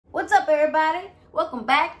everybody? Welcome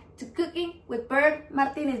back to Cooking with Bird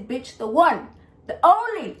Martinez, bitch. The one, the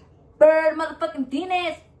only Bird motherfucking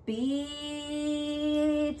Martinez,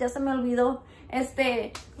 bitch. Ya se me olvidó.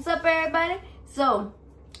 What's up, everybody? So,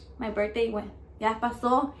 my birthday went. Ya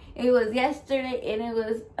pasó. It was yesterday and it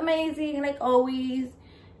was amazing, like always.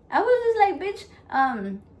 I was just like, bitch,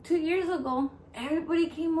 2 years ago, everybody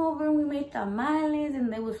came over and we made tamales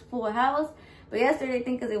and there was full house. But yesterday, I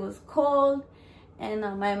think because it was cold and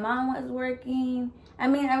my mom was working. I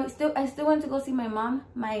mean, I still went to go see my mom.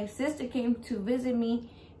 My sister came to visit me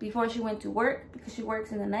before she went to work because she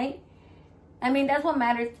works in the night. I mean, that's what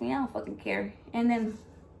matters to me. I don't fucking care. And then,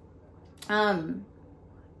 I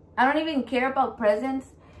don't even care about presents.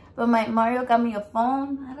 But my Mario got me a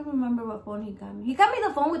phone. I don't remember what phone he got me. He got me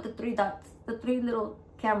the phone with the 3 dots, the 3 little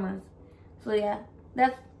cameras. So yeah,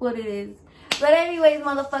 that's what it is. But anyways,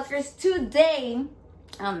 motherfuckers, today,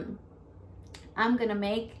 I'm gonna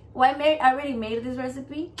make. Well, I already made this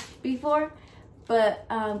recipe before, but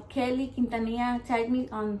Kelly Quintanilla tagged me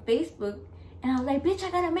on Facebook, and I was like, bitch,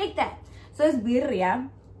 I gotta make that. So it's birria,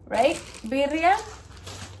 right? Birria.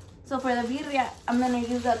 So for the birria, I'm gonna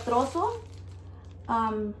use a trozo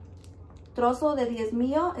de 10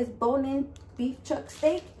 mío. It's bone-in beef chuck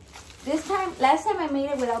steak. This time, last time I made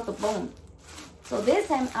it without the bone. So this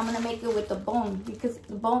time, I'm gonna make it with the bone because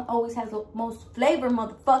the bone always has the most flavor,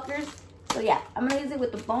 motherfuckers. So yeah, I'm gonna use it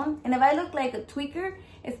with the bone. And if I look like a tweaker,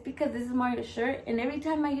 it's because this is Mario's shirt. And every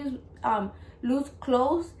time I use loose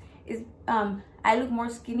clothes, I look more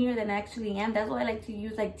skinnier than I actually am. That's why I like to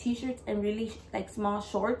use like t-shirts and really like small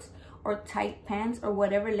shorts or tight pants or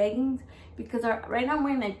whatever, leggings, because right now I'm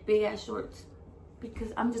wearing like big ass shorts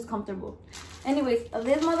because I'm just comfortable. Anyways,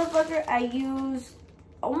 this motherfucker I use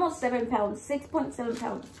almost 7 pounds, 6.7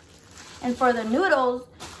 pounds. And for the noodles,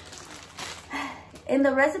 in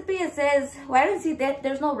the recipe it says, well, I didn't see that,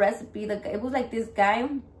 there's no recipe. It was like this guy,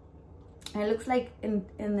 and it looks like in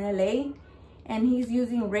LA, and he's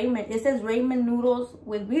using ramen. It says ramen noodles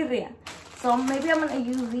with birria. So maybe I'm gonna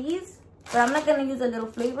use these, but I'm not gonna use a little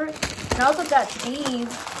flavor. And I also got these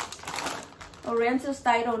Oriental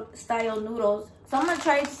style noodles. So I'm gonna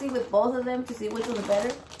try to see with both of them to see which one's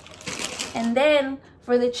better. And then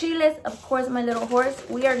for the chiles, of course, my little horse,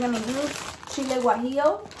 we are gonna use chile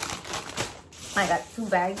guajillo. I got 2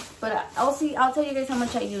 bags, but I'll tell you guys how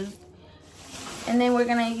much I used. And then we're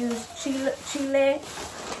gonna use chile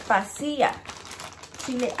pasilla,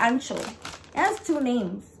 chile ancho. It has 2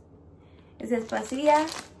 names. It says pasilla,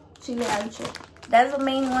 chile ancho. That's the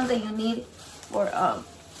main ones that you need for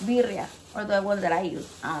birria, or the ones that I use.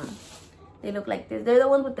 They look like this. They're the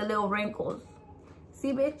ones with the little wrinkles.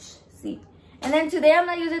 See, bitch? See. And then today I'm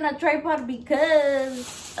not using a tripod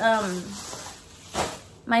because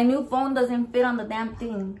my new phone doesn't fit on the damn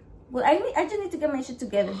thing. Well, I just need to get my shit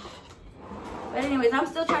together. But anyways, I'm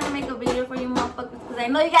still trying to make a video for you motherfuckers because I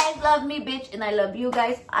know you guys love me, bitch, and I love you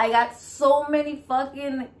guys. I got so many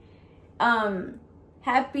fucking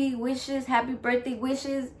happy wishes, happy birthday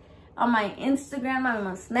wishes on my Instagram, on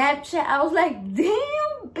my Snapchat. I was like,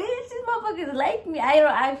 damn, bitch, these motherfuckers like me.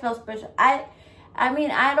 I felt special. I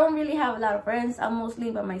mean, I don't really have a lot of friends. I'm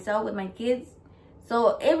mostly by myself with my kids.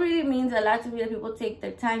 So it really means a lot to me that people take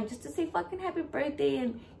their time just to say fucking happy birthday.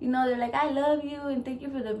 And, you know, they're like, I love you and thank you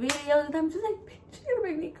for the videos. And I'm just like, bitch, you're gonna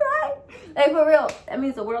make me cry. Like, for real, that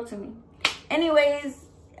means the world to me. Anyways,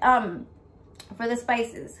 for the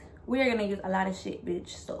spices, we are gonna use a lot of shit, bitch.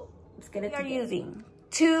 So let's get it together. We are using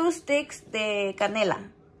 2 sticks de canela,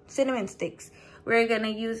 cinnamon sticks. We're gonna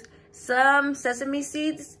use some sesame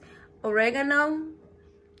seeds, oregano,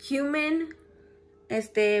 cumin,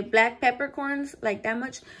 black peppercorns, like that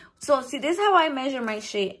much. So see, this is how I measure my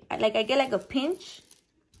shit. Like, I get like a pinch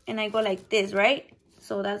and I go like this, right?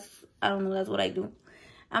 So that's, I don't know, that's what I do.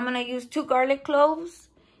 I'm gonna use 2 garlic cloves,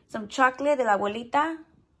 some chocolate de la abuelita.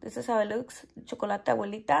 This is how it looks, chocolate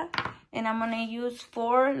abuelita. And I'm gonna use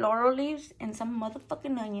 4 laurel leaves and some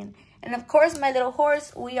motherfucking onion. And of course, my little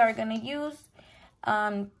horse, we are gonna use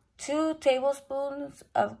 2 tablespoons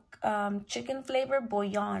of chicken flavor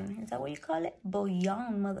bouillon. Is that what you call it?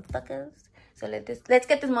 Bouillon, motherfuckers. So let's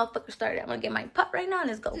get this motherfucker started. I'm gonna get my pot right now and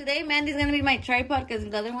let's go. Today, Mandy's gonna be my tripod because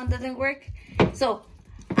the other one doesn't work. So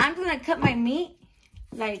I'm gonna cut my meat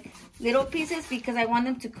like little pieces because I want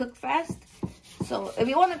them to cook fast. So if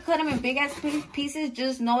you want to cut them in big ass pieces,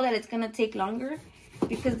 just know that it's gonna take longer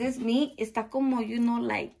because this meat está como, you know,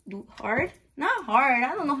 like hard. Not hard.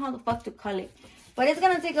 I don't know how the fuck to call it, but it's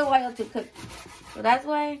gonna take a while to cook. So that's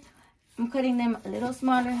why I'm cutting them a little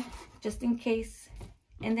smaller, just in case.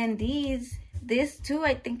 And then this too,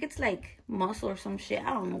 I think it's like muscle or some shit.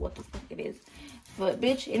 I don't know what the fuck it is. But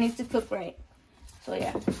bitch, it needs to cook right. So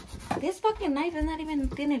yeah. This fucking knife is not even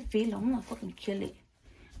tiene filo. I'm gonna fucking kill it.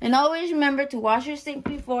 And always remember to wash your sink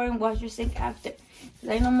before and wash your sink after. Because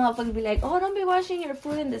I know motherfuckers be like, oh, don't be washing your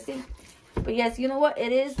food in the sink. But yes, you know what?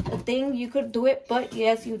 It is a thing. You could do it. But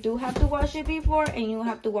yes, you do have to wash it before and you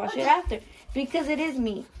have to wash it after. Because it is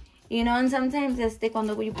meat. You know, and sometimes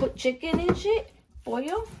cuando you put chicken and shit,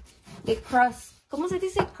 pollo, it ¿cómo se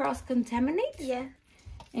dice? Cross-contaminates? Yeah.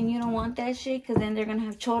 And you don't want that shit because then they're going to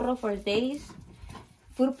have chorro for days.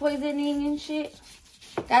 Food poisoning and shit.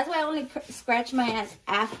 That's why I only scratch my ass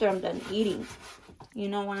after I'm done eating. You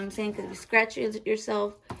know what I'm saying? Because you scratch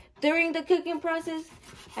yourself during the cooking process.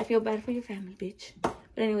 I feel bad for your family, bitch. But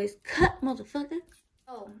anyways, cut, motherfucker.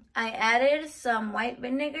 Oh, I added some white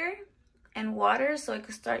vinegar and water so it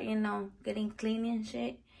could start, you know, getting clean and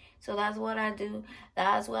shit. So that's what I do.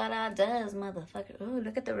 That's what I does, motherfucker. Oh,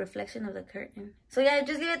 look at the reflection of the curtain. So yeah,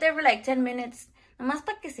 just leave it there for like 10 minutes. Nomás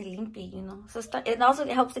para que se limpie, you know. So it also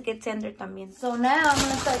helps it get tender también. So now I'm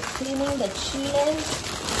going to start cleaning the chiles.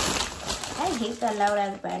 I hate that loud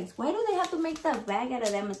ass bags. Why do they have to make that bag out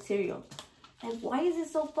of that material? Like, why is it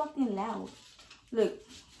so fucking loud? Look,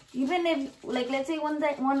 even if, like, let's say one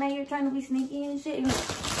night you're trying to be sneaky and shit,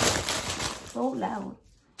 it's so loud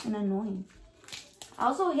and annoying. I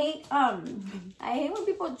also hate, I hate when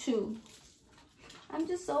people chew. I'm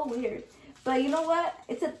just so weird. But you know what?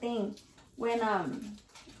 It's a thing. We went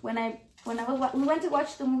to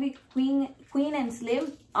watch the movie Queen and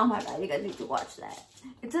Slim. Oh my God, you guys need to watch that.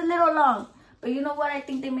 It's a little long, but you know what? I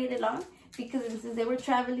think they made it long because since they were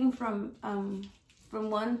traveling from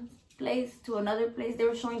one place to another place, they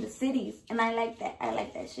were showing the cities, and I like that. I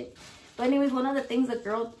like that shit. But anyways, one of the things the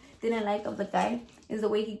girl didn't like of the guy is the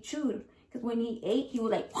way he chewed. Because when he ate, he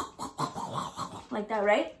was like that,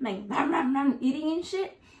 right? Like eating and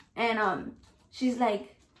shit. And she's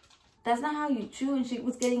like, that's not how you chew. And she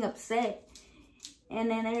was getting upset. And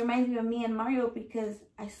then it reminds me of me and Mario because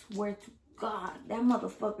I swear to God, that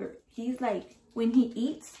motherfucker, he's like, when he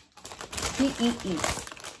eats, he eats.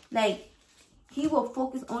 Like, he will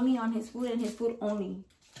focus only on his food and his food only.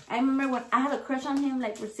 I remember when I had a crush on him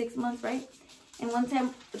like for 6 months, right? And one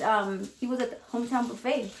time, he was at the hometown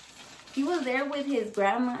buffet. He was there with his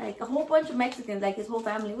grandma, like a whole bunch of Mexicans, like his whole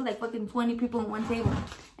family. It was like fucking 20 people in one table.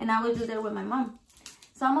 And I was just there with my mom.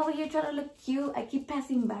 So I'm over here trying to look cute. I keep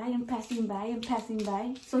passing by and passing by and passing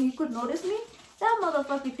by. So he could notice me. That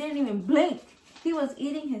motherfucker didn't even blink. He was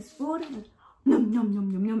eating his food and nom, nom,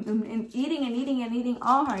 nom, nom, nom, nom, and eating and eating and eating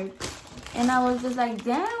all hard. And I was just like,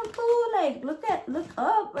 damn, fool, like, look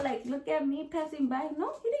up, or like, look at me passing by.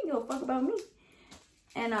 No, he didn't give a fuck about me.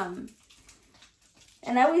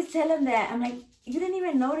 And I always tell him that. I'm like, you didn't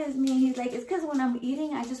even notice me. And he's like, it's because when I'm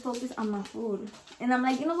eating, I just focus on my food. And I'm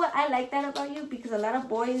like, you know what? I like that about you because a lot of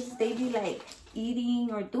boys, they be like eating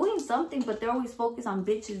or doing something, but they're always focused on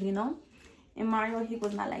bitches, you know? And Mario, he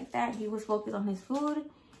was not like that. He was focused on his food.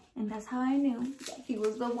 And that's how I knew that he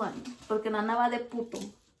was the one. Porque no andaba de puto.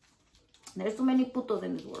 There's so many putos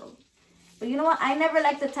in this world. But you know what? I never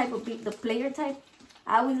liked the type of the player type.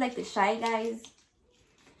 I always like the shy guys.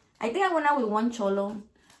 I think I went out with one cholo.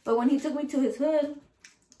 But when he took me to his hood,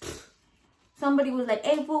 somebody was like,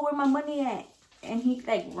 hey, fool, where my money at? And he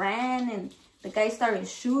like ran and the guy started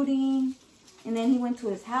shooting. And then he went to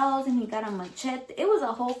his house and he got a machete. It was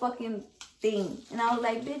a whole fucking thing. And I was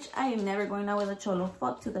like, bitch, I am never going out with a cholo.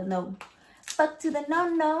 Fuck to the no. Fuck to the no,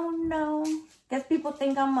 no, no. Guess people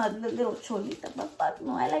think I'm a little cholita. But fuck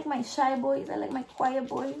no. I like my shy boys. I like my quiet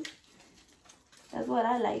boys. That's what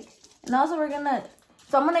I like. And also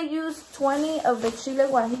so I'm going to use 20 of the chile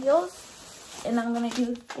guajillos. And I'm going to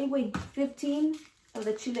use, 15 of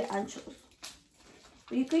the chile anchos.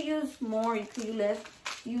 But you could use more. You could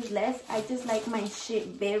use less. I just like my shit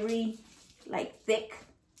very, like, thick.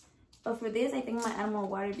 But for this, I think I'm going to add more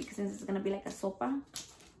water because this is going to be like a sopa.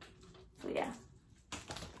 So, yeah.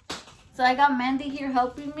 So, I got Mandy here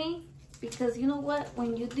helping me. Because, you know what?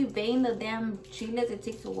 When you devein the damn chiles, it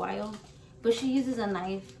takes a while. But she uses a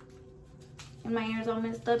knife. And my hair's all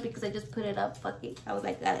messed up because I just put it up. Fuck it. I was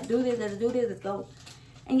like, gotta do this, let's do this, let's go.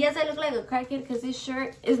 And yes, I look like a crackhead because this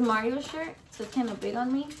shirt is Mario's shirt. So it's kind of big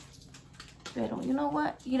on me. Pero you know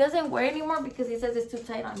what? He doesn't wear it anymore because he says it's too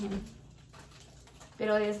tight on him.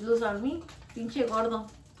 Pero es loose on me. Pinche gordo.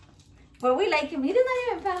 But we like him. He's not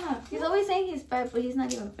even fat, huh? He's always saying he's fat, but he's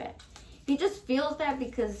not even fat. He just feels fat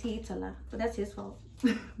because he eats a lot. But that's his fault.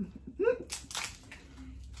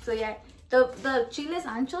 So yeah. The chiles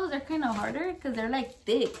anchos, they're kind of harder because they're like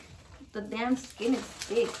thick. The damn skin is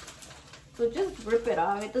thick. So just rip it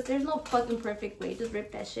off. There's no fucking perfect way. Just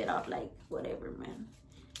rip that shit off like whatever, man.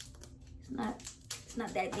 It's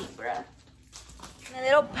not that deep, bruh. In a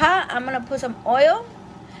little pot, I'm going to put some oil.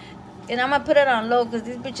 And I'm gonna put it on low because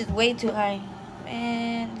this bitch is way too high.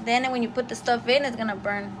 And then when you put the stuff in, it's gonna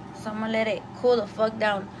burn. So I'm gonna let it cool the fuck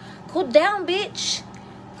down. Cool down, bitch.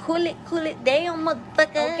 Cool it down,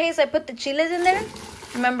 motherfucker. Okay, so I put the chiles in there.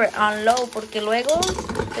 Remember, on low, porque luego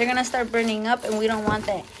they're gonna start burning up and we don't want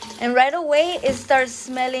that. And right away, it starts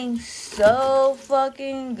smelling so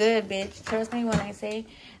fucking good, bitch. Trust me when I say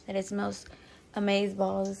that it smells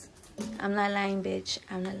amazeballs. I'm not lying, bitch.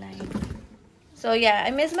 I'm not lying. So yeah, I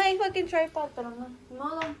miss my fucking tripod, but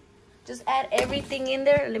no. Just add everything in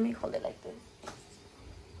there. Let me hold it like this.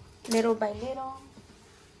 Little by little.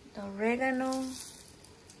 The oregano.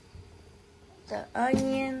 The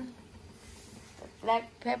onion. The black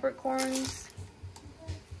peppercorns.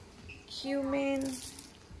 Cumin.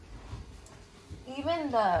 Even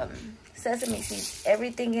the sesame seeds.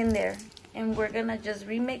 Everything in there. And we're gonna just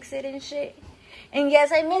remix it and shit. And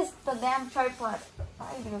yes, I missed the damn tripod.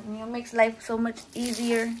 It makes life so much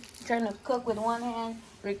easier. Trying to cook with one hand,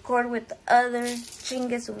 record with the other.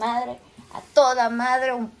 Chingue su madre. A toda madre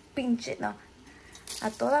un pinche. No. A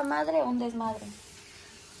toda madre un desmadre.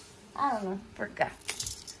 I don't know. Forgot.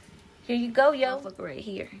 Here you go, yo. Look right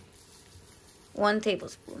here. 1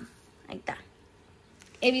 tablespoon. Like that.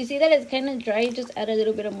 If you see that it's kind of dry, just add a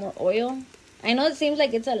little bit of more oil. I know it seems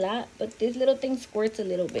like it's a lot, but this little thing squirts a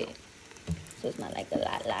little bit. So it's not like a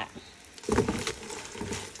lot.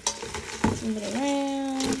 Move it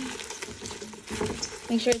around.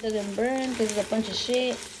 Make sure it doesn't burn because it's a bunch of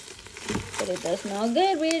shit. But it does smell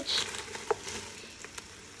good, bitch.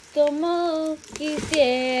 Como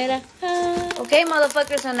quisiera. Okay,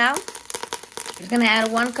 motherfuckers, so now I'm just gonna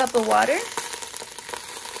add 1 cup of water.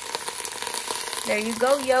 There you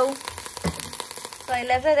go, yo. So I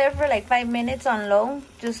left it there for like 5 minutes on low,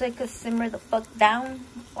 just so it could simmer the fuck down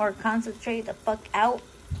or concentrate the fuck out,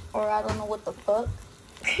 or I don't know what the fuck.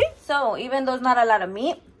 So even though it's not a lot of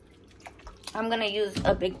meat, I'm gonna use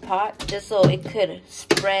a big pot just so it could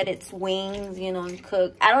spread its wings, you know, and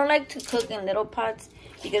cook. I don't like to cook in little pots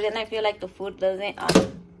because then I feel like the food doesn't,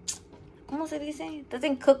 ¿cómo se dice?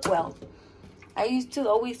 Doesn't cook well. I used to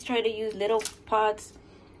always try to use little pots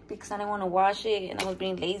because I didn't want to wash it and I was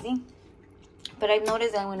being lazy. But I've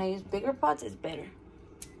noticed that when I use bigger pots, it's better.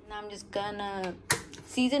 Now I'm just gonna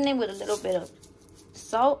season it with a little bit of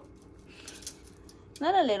salt.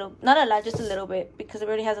 Not a lot, just a little bit, because it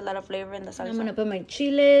already has a lot of flavor in the salsa. I'm gonna put my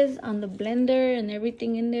chiles on the blender and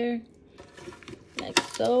everything in there. Like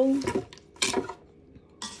so.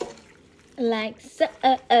 Like so.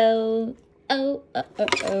 Oh.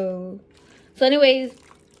 So anyways,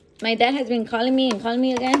 my dad has been calling me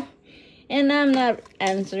again. And I'm not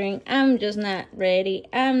answering. I'm just not ready.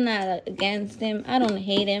 I'm not against him. I don't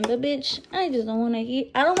hate him. But bitch, I just don't want to hear.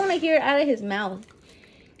 I don't want to hear it out of his mouth.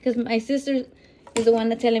 Because my sister is the one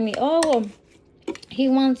that's telling me, oh, well, he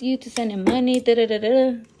wants you to send him money.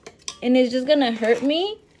 And it's just going to hurt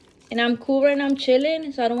me. And I'm cool right now. I'm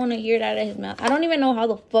chilling. So I don't want to hear it out of his mouth. I don't even know how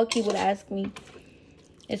the fuck he would ask me.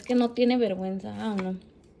 Es que no tiene vergüenza. I don't know.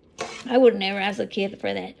 I would never ask a kid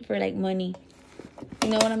for that. For like money. You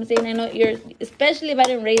know what I'm saying? I know especially if I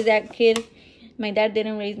didn't raise that kid. My dad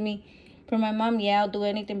didn't raise me. For my mom, yeah, I'll do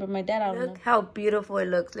anything. But my dad, I don't know. Look how beautiful it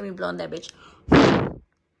looks. Let me blow on that bitch.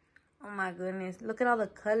 Oh my goodness. Look at all the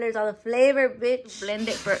colors, all the flavor, bitch. Blend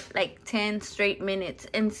it for like 10 straight minutes.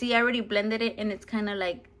 And see, I already blended it and it's kind of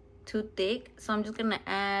like too thick. So I'm just going to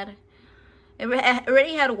add. I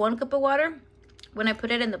already had 1 cup of water when I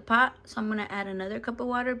put it in the pot. So I'm going to add another cup of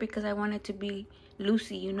water because I want it to be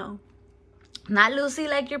loosey, you know. Not loosey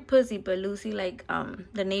like your pussy, but loosey like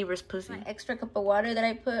the neighbor's pussy. My extra cup of water that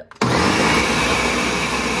I put. Ooh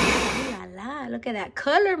la la, look at that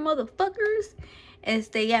color, motherfuckers.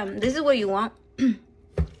 Yeah, this is what you want.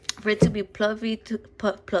 For it to be puffy, to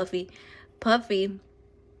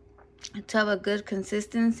have a good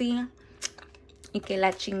consistency. Y que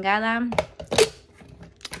la chingada.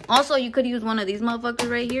 Also, you could use one of these motherfuckers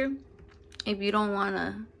right here if you don't want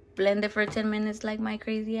to blend it for 10 minutes like my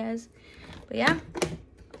crazy ass. But yeah,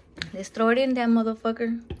 let's throw it in that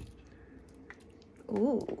motherfucker.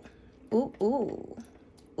 Ooh.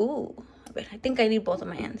 I think I need both of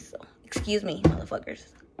my hands, so excuse me,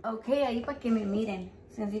 motherfuckers. Okay, ahí pa' que me miren.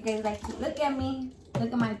 Since you guys like to look at me,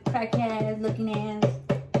 look at my crackhead looking ass.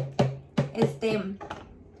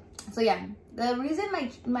 So yeah, the reason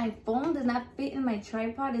my phone does not fit in my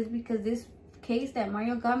tripod is because this case that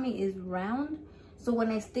Mario got me is round. So when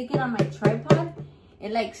I stick it on my tripod,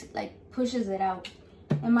 it like pushes it out.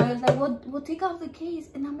 And Mario's like, well, take off the case.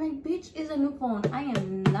 And I'm like, bitch, it's a new phone. I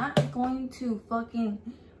am not going to fucking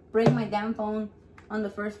break my damn phone on the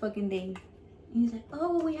first fucking day. And he's like,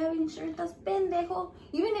 oh, well, we have insurance. That's pendejo.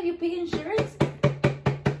 Even if you pay insurance,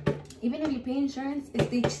 pay insurance,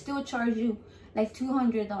 they still charge you like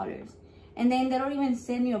 $200. And then they don't even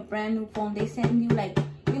send you a brand new phone. They send you like,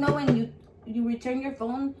 you know, when you return your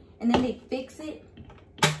phone and then they fix it.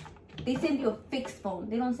 They send you a fixed phone.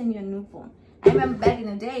 They don't send you a new phone. I remember back in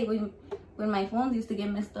the day when my phones used to get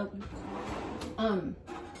messed up. I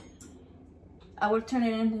would turn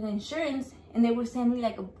it into the insurance and they would send me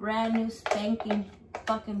like a brand new spanking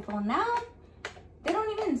fucking phone. Now they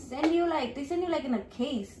don't even send you like, they send you like in a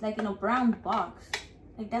case, like in a brown box.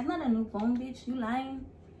 Like, that's not a new phone, bitch. You lying.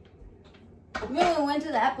 We went to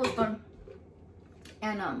the Apple store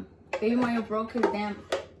and Baby Mario broke his damn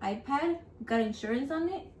iPad. Got insurance on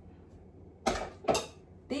it.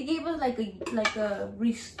 They gave us like a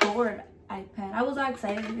restored iPad. I was all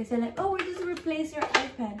excited. They said like, oh, we're just replace your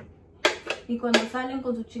iPad. Y cuando salen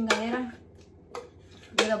con su chingadera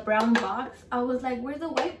with a brown box, I was like, where's the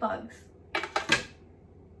white box?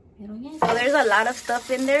 So there's a lot of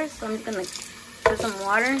stuff in there, so I'm just gonna put some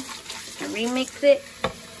water and remix it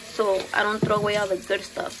so I don't throw away all the good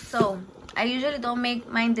stuff. So I usually don't make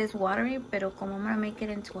mine this watery, pero como I'm gonna make it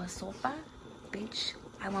into a sopa, bitch,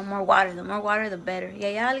 I want more water. The more water, the better. Y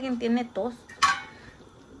allá alguien tiene tos.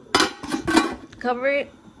 Cover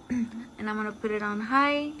it, and I'm gonna put it on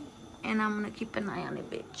high, and I'm gonna keep an eye on it,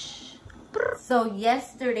 bitch. So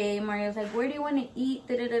yesterday, Mario's like, where do you want to eat?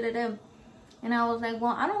 And I was like,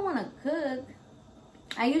 well, I don't want to cook.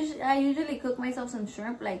 I usually cook myself some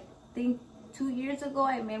shrimp. Like, I think 2 years ago,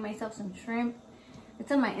 I made myself some shrimp.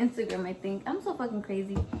 It's on my Instagram, I think. I'm so fucking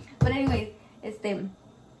crazy. But anyways, I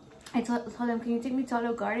told him, can you take me to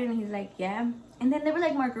Olive Garden? And he's like, yeah. And then there were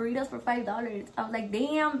like margaritas for $5. I was like,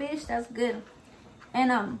 damn, bitch, that's good.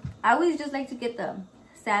 And I always just like to get the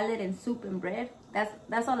salad and soup and bread.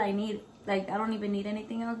 That's all I need. Like, I don't even need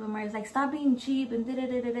anything else. But Mario's like, stop being cheap and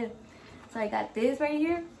da-da-da-da-da. So I got this right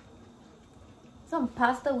here. Some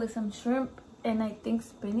pasta with some shrimp and I think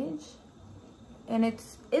spinach. And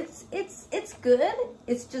it's good.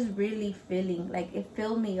 It's just really filling. Like, it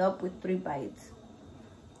filled me up with 3 bites.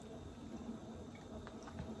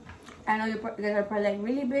 I know you guys are probably like,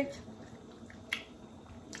 really, bitch?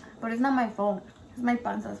 But it's not my fault. It's my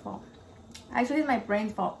panza's fault. Actually, it's my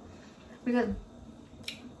brain's fault. Because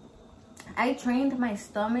I trained my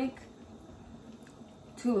stomach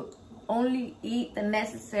to only eat the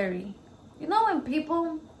necessary. You know when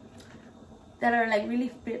people that are like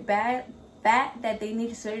really fat, that they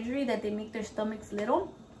need surgery, that they make their stomachs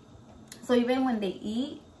little? So even when they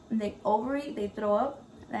eat, they overeat, they throw up.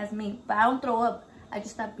 That's me. But I don't throw up. I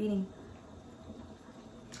just stop eating.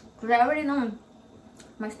 Because I already know.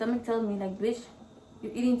 My stomach tells me, like, bitch,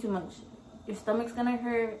 you're eating too much. Your stomach's gonna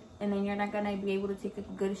hurt, and then you're not gonna be able to take a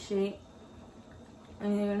good shit.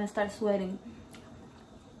 And you're gonna start sweating.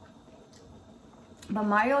 But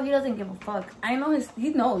Mario, he doesn't give a fuck. I know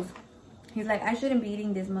he knows. He's like, I shouldn't be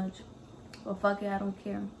eating this much. But fuck it, I don't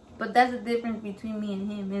care. But that's the difference between me and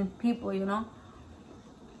him and people, you know?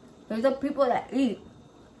 There's the people that eat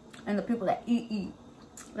and the people that eat.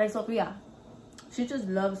 Like Sophia. She just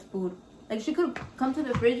loves food. Like, she could come to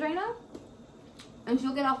the fridge right now and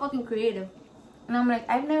she'll get all fucking creative. And I'm like,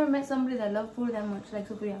 I've never met somebody that loves food that much like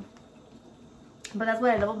Sophia. But that's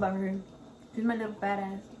what I love about her. She's my little fat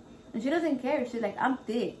ass. And she doesn't care. She's like, I'm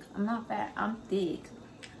thick. I'm not fat. I'm thick.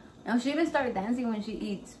 And she even started dancing when she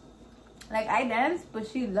eats. Like, I dance, but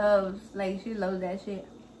she loves that shit.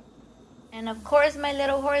 And of course, my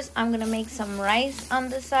little horse, I'm gonna make some rice on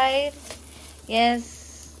the side.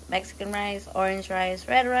 Yes, Mexican rice, orange rice,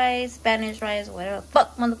 red rice, Spanish rice, whatever the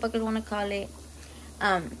fuck motherfuckers wanna call it.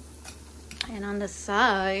 And on the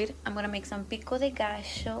side, I'm gonna make some pico de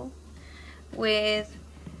gallo with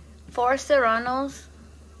 4 serranos,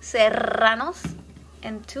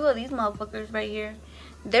 and 2 of these motherfuckers right here.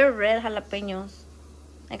 They're red jalapenos.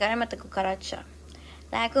 I got them at the cucaracha.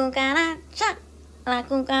 La cucaracha, la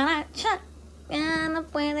cucaracha. And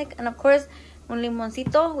of course, un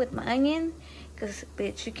limoncito with my onion. Because,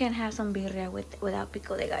 bitch, you can't have some birria without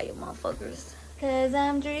pico de gallo, motherfuckers. Because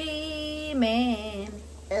I'm dreaming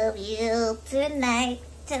of you tonight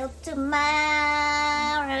till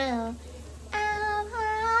tomorrow. I'll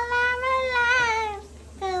all our lives.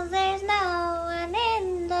 Because there's no one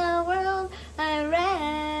in the world I'd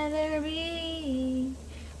rather be.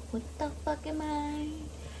 What the fuck am I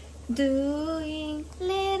doing,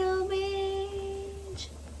 little bitch?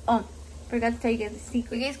 Oh, forgot to tell you guys a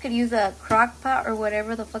secret. You guys could use a crock pot or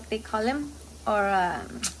whatever the fuck they call them. Or,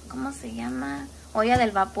 ¿cómo se llama? Olla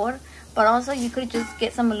del vapor. But also, you could just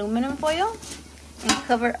get some aluminum foil and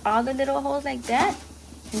cover all the little holes like that.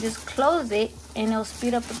 And just close it. and it'll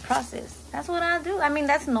speed up the process. That's what I do. I mean,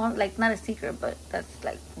 that's not a secret, but that's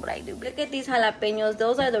like what I do. Look at these jalapenos.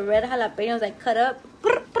 Those are the red jalapenos I cut up.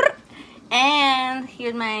 And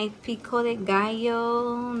here's my pico de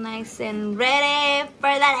gallo, nice and ready for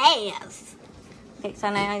the ass. Okay, so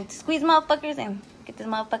now I squeeze motherfuckers and get this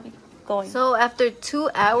motherfucker going. So after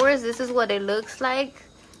 2 hours, this is what it looks like.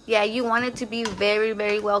 Yeah, you want it to be very,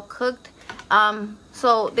 very well cooked.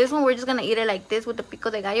 So this one we're just gonna eat it like this with the pico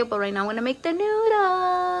de gallo, but right now I'm gonna make the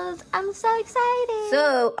noodles. I'm so excited.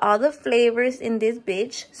 So all the flavors in this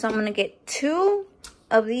bitch. So I'm gonna get 2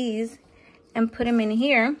 of these and put them in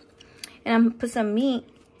here, and I'm gonna put some meat.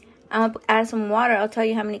 I'm gonna add some water. I'll tell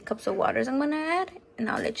you how many cups of waters I'm gonna add, and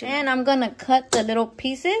I'll let you know. And I'm gonna cut the little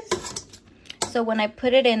pieces, so when I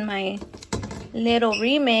put it in my little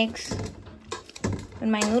remix, in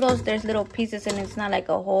my noodles, there's little pieces and it's not like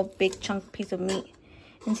a whole big chunk piece of meat.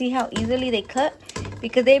 And see how easily they cut?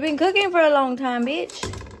 Because they've been cooking for a long time, bitch.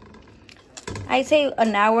 I say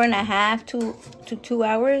an hour and a half to 2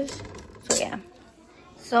 hours. So yeah.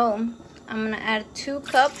 So I'm gonna add 2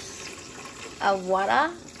 cups of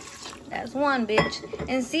water. That's 1, bitch.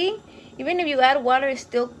 And see, even if you add water, it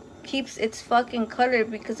still keeps its fucking color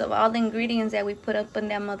because of all the ingredients that we put up in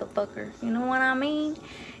that motherfucker. You know what I mean?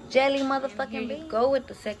 Jelly motherfucking bean. Go with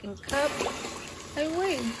the 2nd cup. Ay,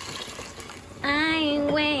 güey. Ay,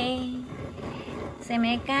 güey. Se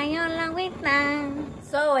me cayó la agüita.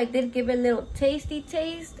 So I did give it a little tasty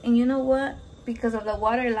taste. And you know what? Because of the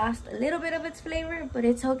water, it lost a little bit of its flavor. But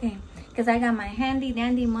it's okay. Because I got my handy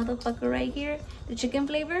dandy motherfucker right here. The chicken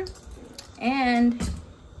flavor. And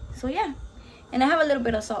so yeah. And I have a little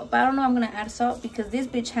bit of salt. But I don't know if I'm going to add salt because this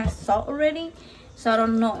bitch has salt already. So I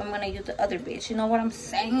don't know, I'm going to use the other bitch. You know what I'm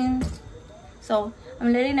saying? So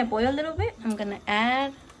I'm letting it boil a little bit. I'm going to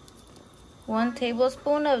add 1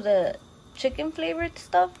 tablespoon of the chicken flavored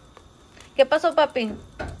stuff. ¿Qué pasó, papi?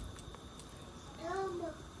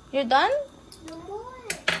 You're done? No more.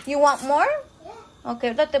 You want more? Yeah.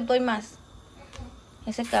 Okay, ahorita te doy más.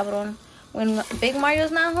 Ese cabrón. When Big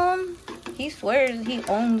Mario's not home, he swears he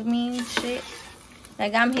owns me and shit.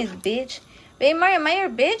 Like I'm his bitch. Big Mario, am I your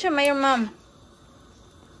bitch or am I your mom?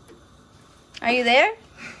 Are you there?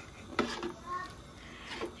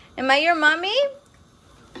 Am I your mommy?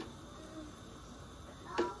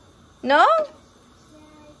 No?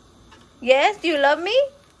 Yes? Do you love me?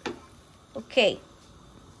 Okay.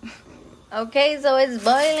 Okay, so it's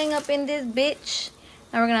boiling up in this bitch.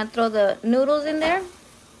 Now we're gonna throw the noodles in there.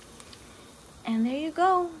 And there you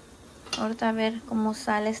go. Ahorita a ver cómo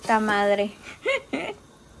sale esta madre.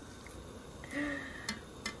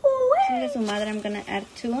 Chingue su madre, I'm gonna add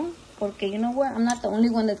 2. Porque you know what? I'm not the only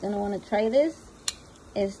one that's gonna want to try this.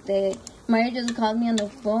 Mario just called me on the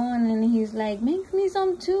phone and he's like, make me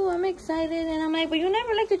some too. I'm excited. And I'm like, but you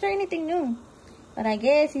never like to try anything new. But I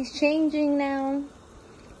guess he's changing now.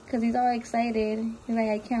 Because he's all excited. He's like,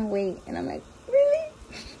 I can't wait. And I'm like, really?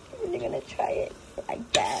 You're gonna try it? I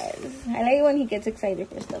guess. I like when he gets excited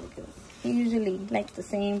for stuff because he usually likes the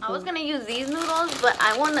same food. I was gonna use these noodles, but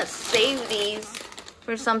I want to save these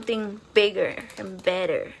for something bigger and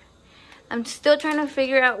better. I'm still trying to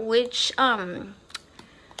figure out which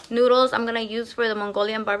noodles I'm gonna use for the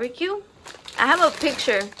Mongolian barbecue. I have a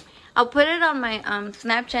picture. I'll put it on my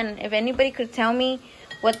Snapchat. If anybody could tell me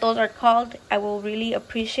what those are called, I will really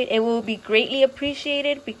appreciate it. It will be greatly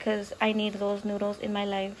appreciated because I need those noodles in my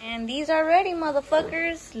life. And these are ready,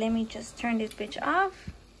 motherfuckers. Let me just turn this bitch off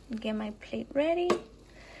and get my plate ready.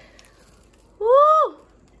 Woo!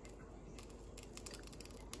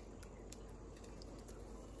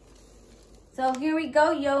 So here we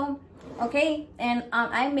go, yo. Okay, and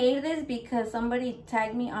I made this because somebody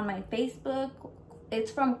tagged me on my Facebook.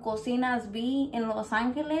 It's from Cocinas V in Los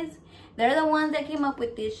Angeles. They're the ones that came up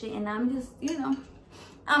with this shit, and I'm just, you know,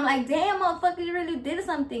 I'm like, damn, motherfucker, you really did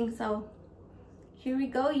something. So here we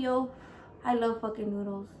go, yo. I love fucking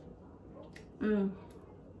noodles.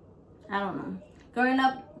 I don't know. Growing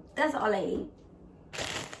up, that's all I ate.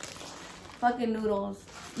 Fucking noodles.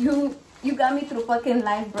 You got me through fucking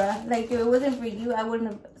life, bruh. Like, if it wasn't for you, I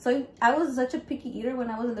wouldn't have. So, I was such a picky eater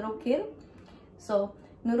when I was a little kid. So,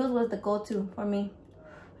 noodles was the go-to for me.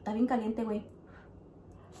 Está bien caliente, güey.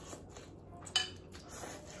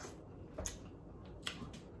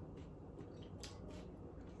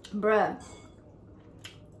 Bruh.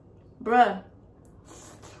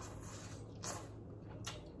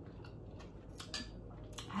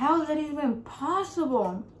 How is that even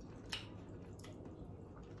possible?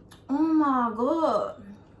 Oh my god.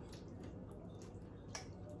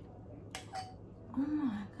 Oh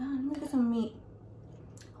my god. Let me get some meat.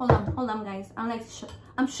 Hold on, guys. I'm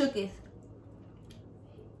shooketh.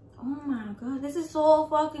 Oh my god, this is so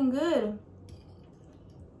fucking good.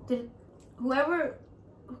 Whoever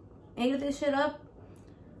ate this shit up,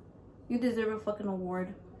 you deserve a fucking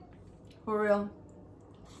award. For real.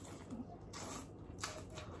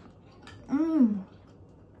 Mmm.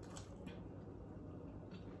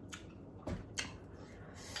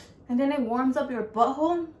 And then it warms up your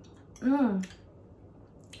butthole. Mmm.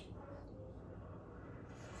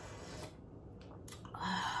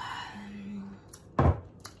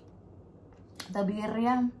 The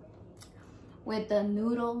birria with the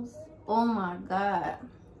noodles. Oh my god.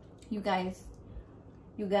 You guys.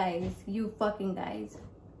 You fucking guys.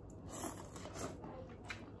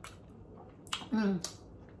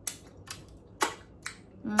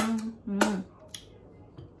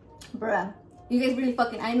 Bruh. You guys really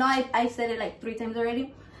fucking, I know I said it like 3 times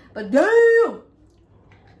already, but damn!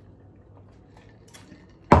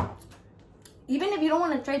 Even if you don't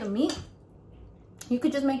want to try the meat, you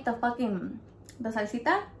could just make the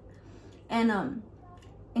salsita and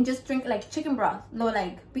just drink like chicken broth, no,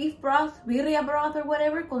 like beef broth, birria broth or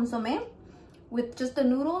whatever, consomme, with just the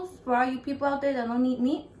noodles. For all you people out there that don't eat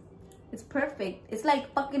meat, it's perfect. It's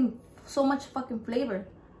like fucking so much fucking flavor.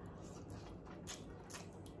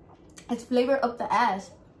 It's flavor up the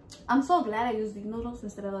ass. I'm so glad I used these noodles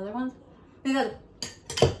instead of the other ones, because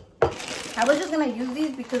I was just gonna use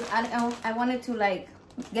these because I wanted to like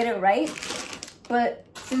get it right. But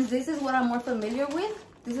since this is what I'm more familiar with,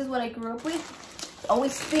 this is what I grew up with,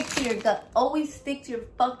 always stick to your gut. Always stick to your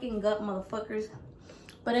fucking gut, motherfuckers.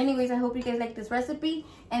 But anyways, I hope you guys like this recipe.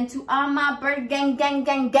 And to all my bird gang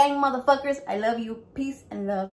motherfuckers, I love you. Peace and love.